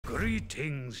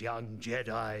Greetings, young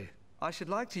Jedi. I should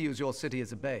like to use your city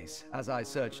as a base, as I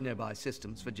search nearby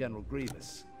systems for General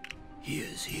Grievous. He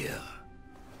is here.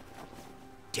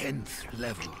 10th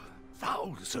level.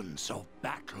 Thousands of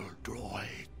battle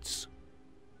droids.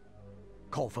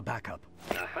 Call for backup.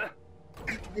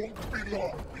 It won't be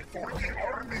long before the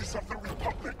armies of the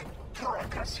Republic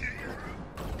track us here.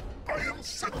 I am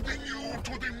sending you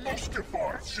to the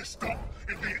Mustafar system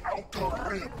in the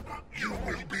Outer Rim. You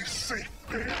will be safe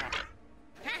there.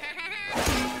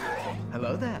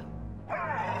 Hello there.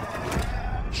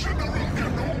 General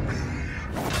Kenobi!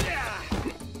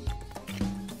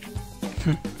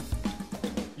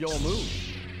 Your move.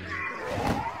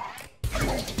 You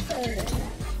fool!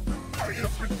 I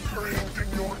have been trained in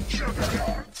your Jedi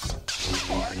arts.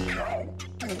 My Count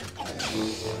Dooku.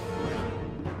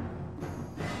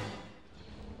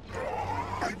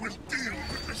 I will deal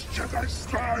with this Jedi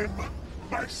slime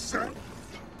myself.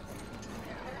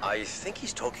 I think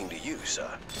he's talking to you,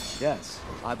 sir. Yes,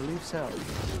 I believe so.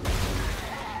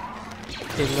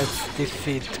 Okay, let's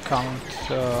defeat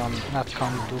not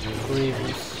Count Dooku,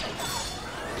 Grievous.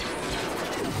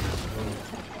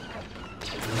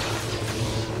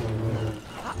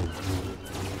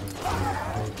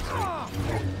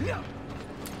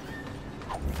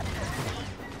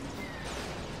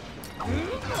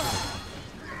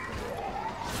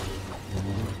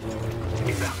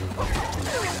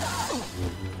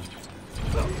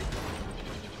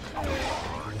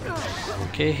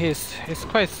 Okay, he's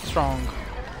quite strong.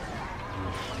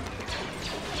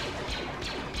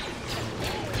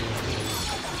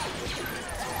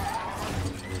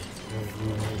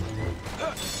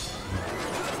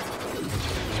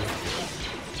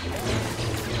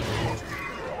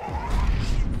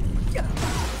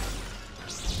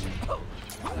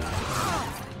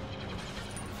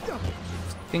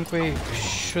 I think we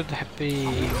should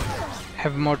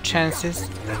have more chances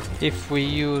if we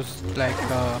use like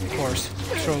force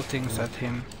throw things at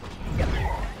him.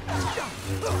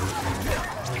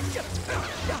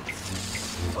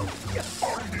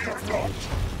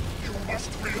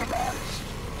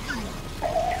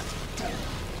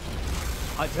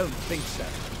 I don't think so.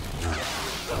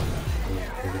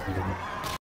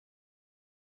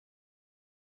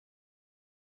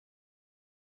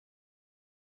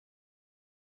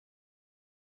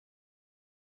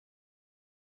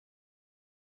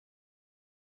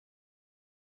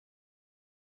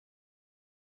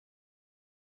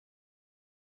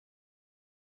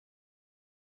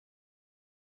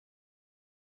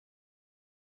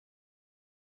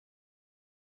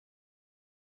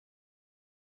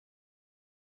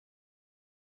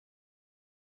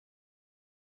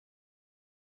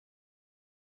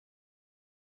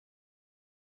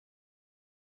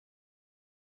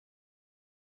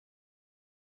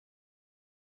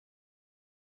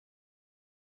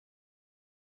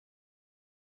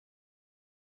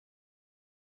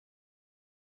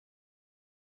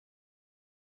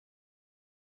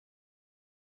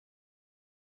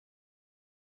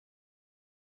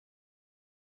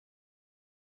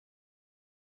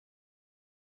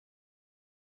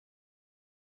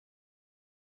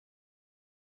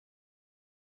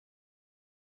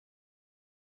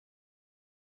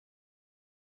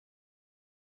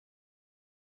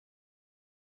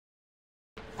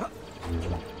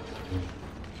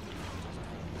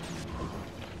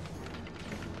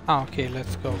 Ah, okay,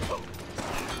 let's go.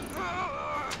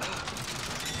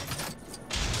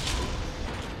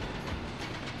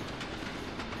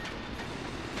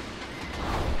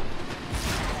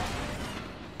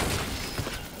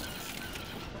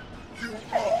 You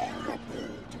are a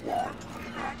bold one.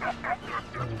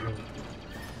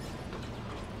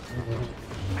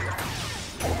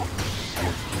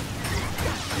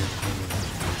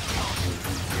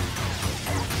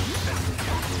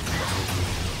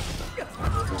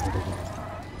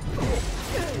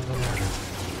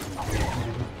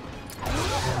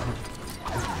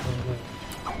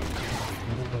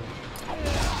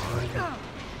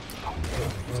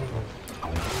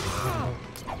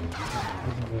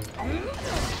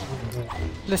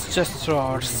 Let's just throw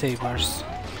our sabers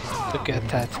to get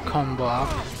that combo up.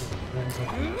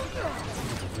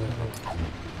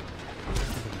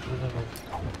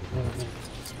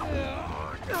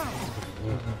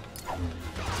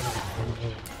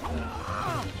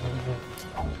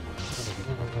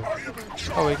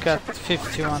 Oh, we got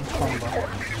 51 combo.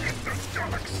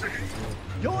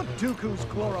 You're Dooku's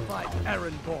glorified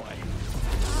errand boy.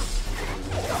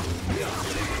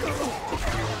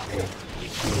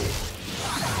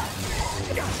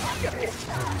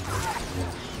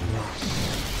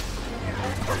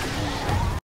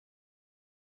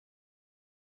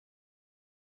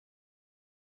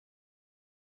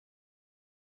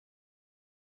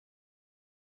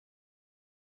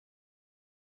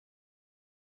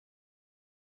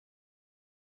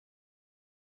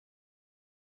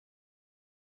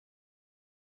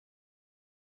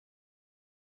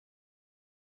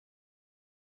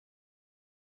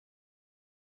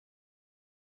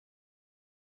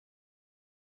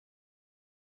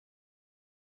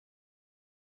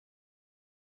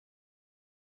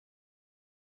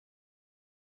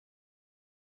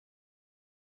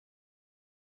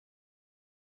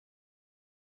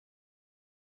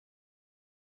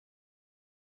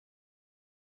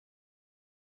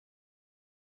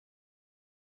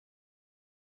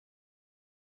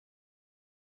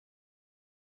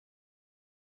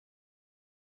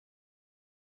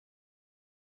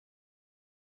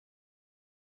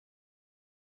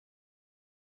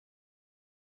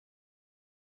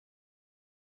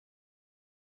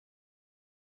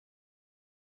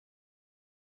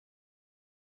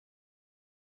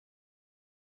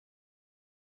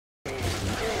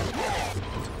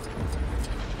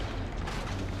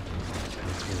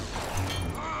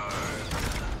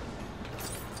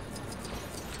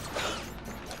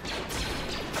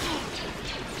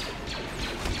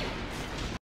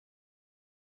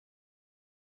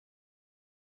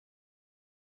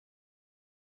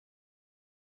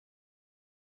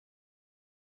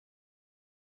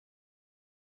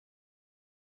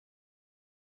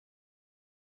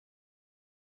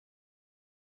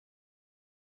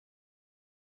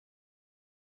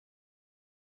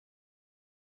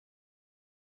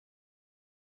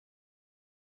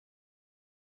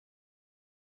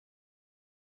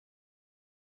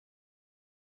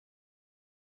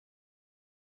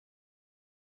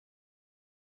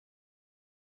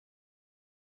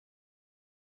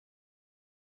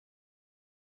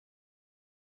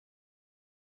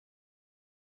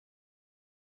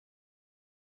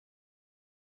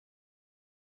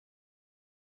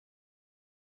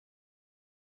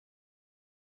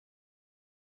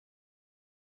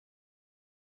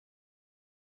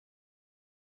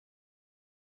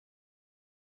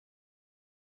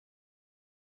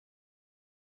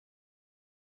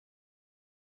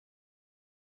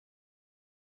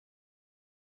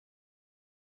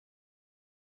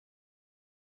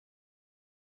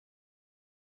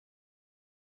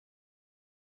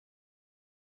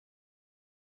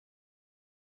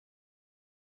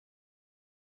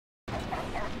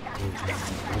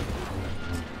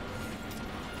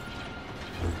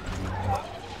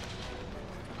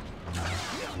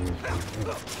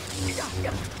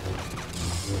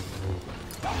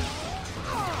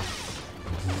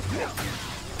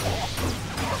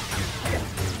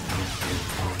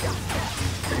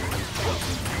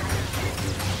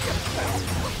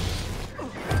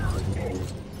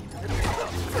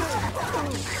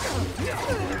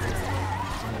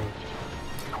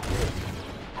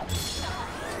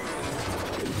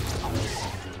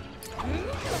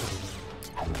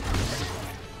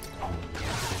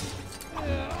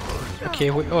 Okay,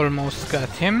 we almost got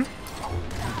him.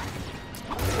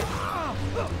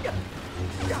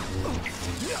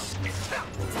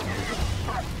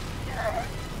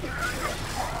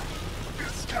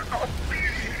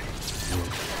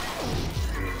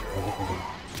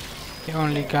 He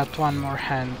only got one more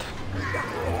hand.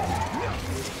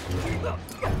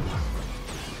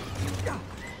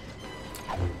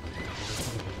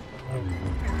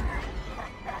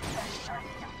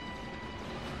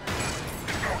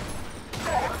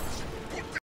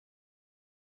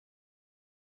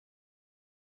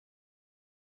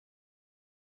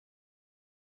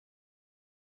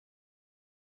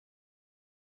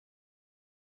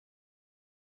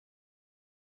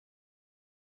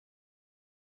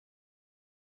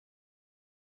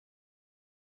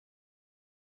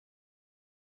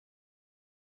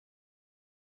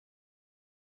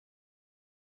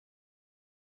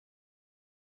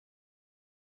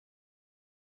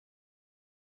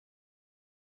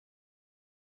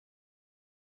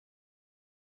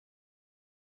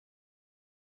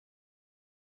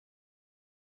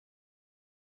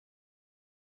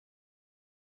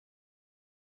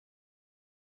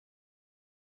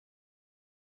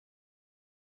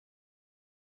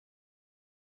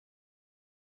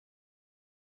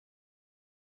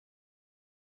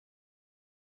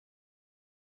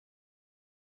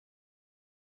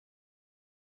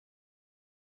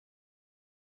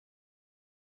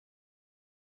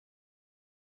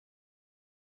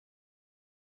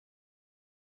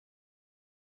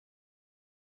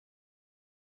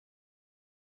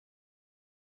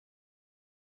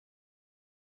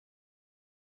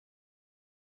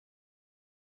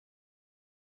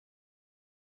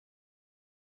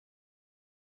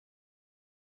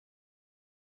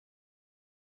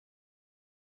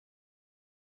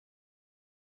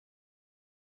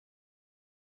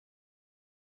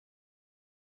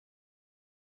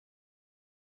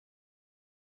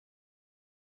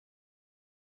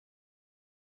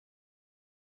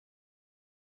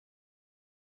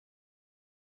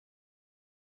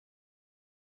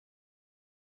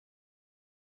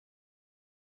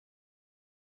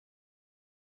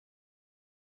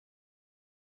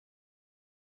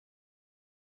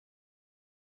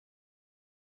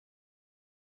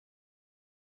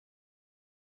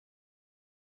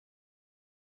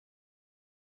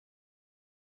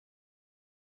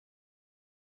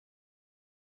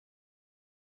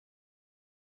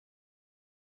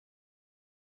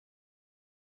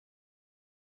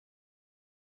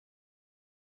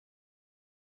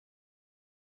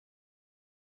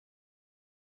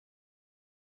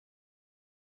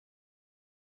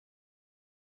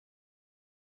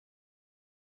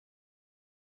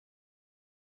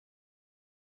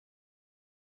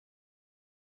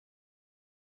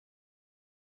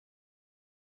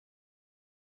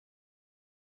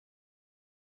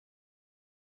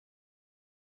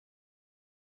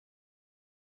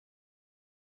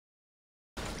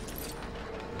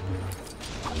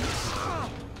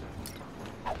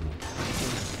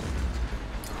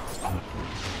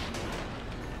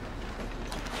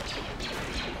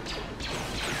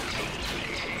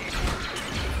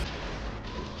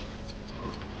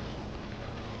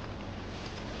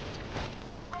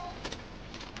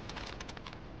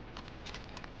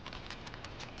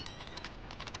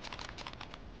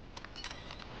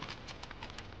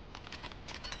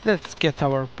 Let's get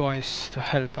our boys to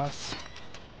help us.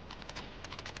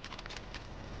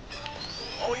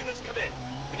 All units come in.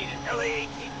 We need an LA-18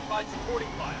 to provide supporting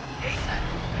fire. ASAP.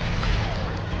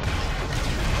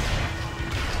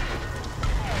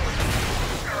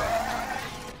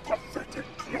 Pathetic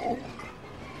clone.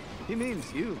 He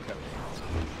means you, Cody.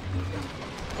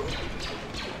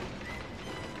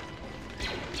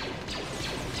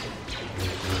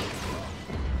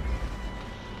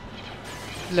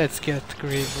 Let's get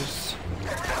Grievous.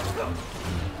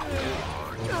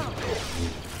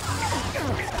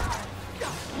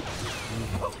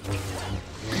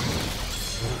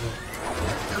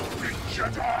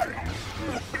 Jedi!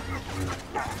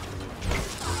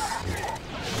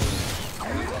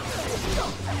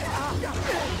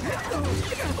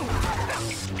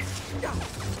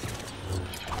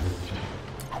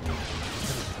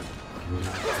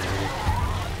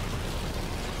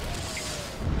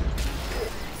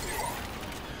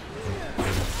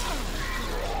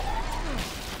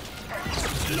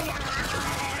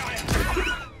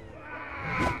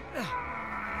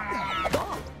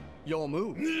 Your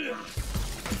move.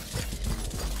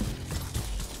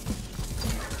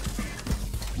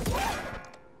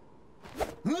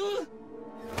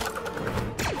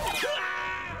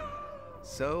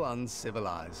 So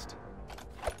uncivilized.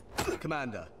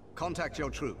 Commander, contact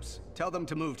your troops. Tell them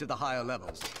to move to the higher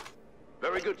levels.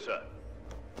 Very good, sir.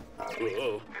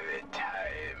 The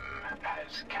time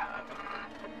has come.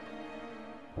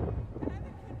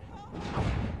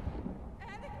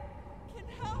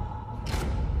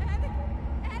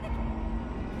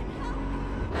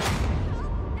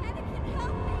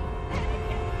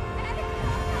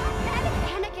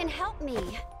 Anakin, help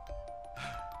me!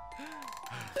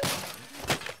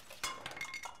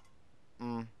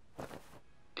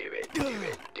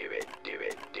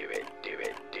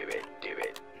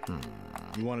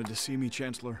 You wanted to see me,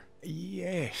 Chancellor?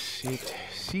 Yes, it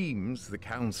seems the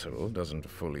Council doesn't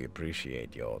fully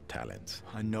appreciate your talents.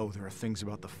 I know there are things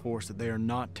about the Force that they are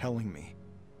not telling me.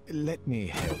 Let me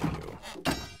help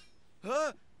you.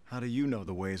 Huh? How do you know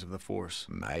the ways of the Force?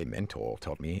 My mentor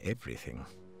taught me everything,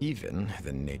 even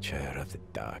the nature of the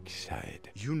dark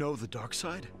side. You know the dark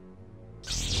side?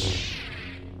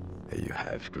 You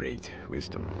have great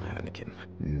wisdom, Anakin.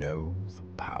 Know the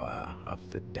power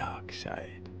of the dark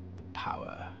side. The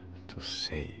power to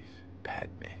save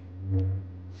Padme.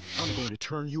 I'm going to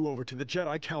turn you over to the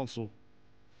Jedi Council.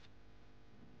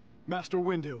 Master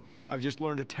Windu, I've just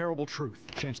learned a terrible truth.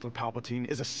 Chancellor Palpatine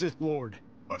is a Sith Lord.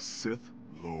 A Sith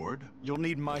Lord? You'll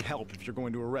need my help if you're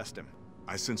going to arrest him.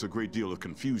 I sense a great deal of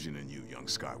confusion in you, young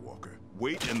Skywalker.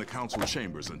 Wait in the council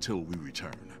chambers until we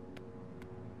return.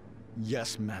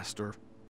 Yes, Master.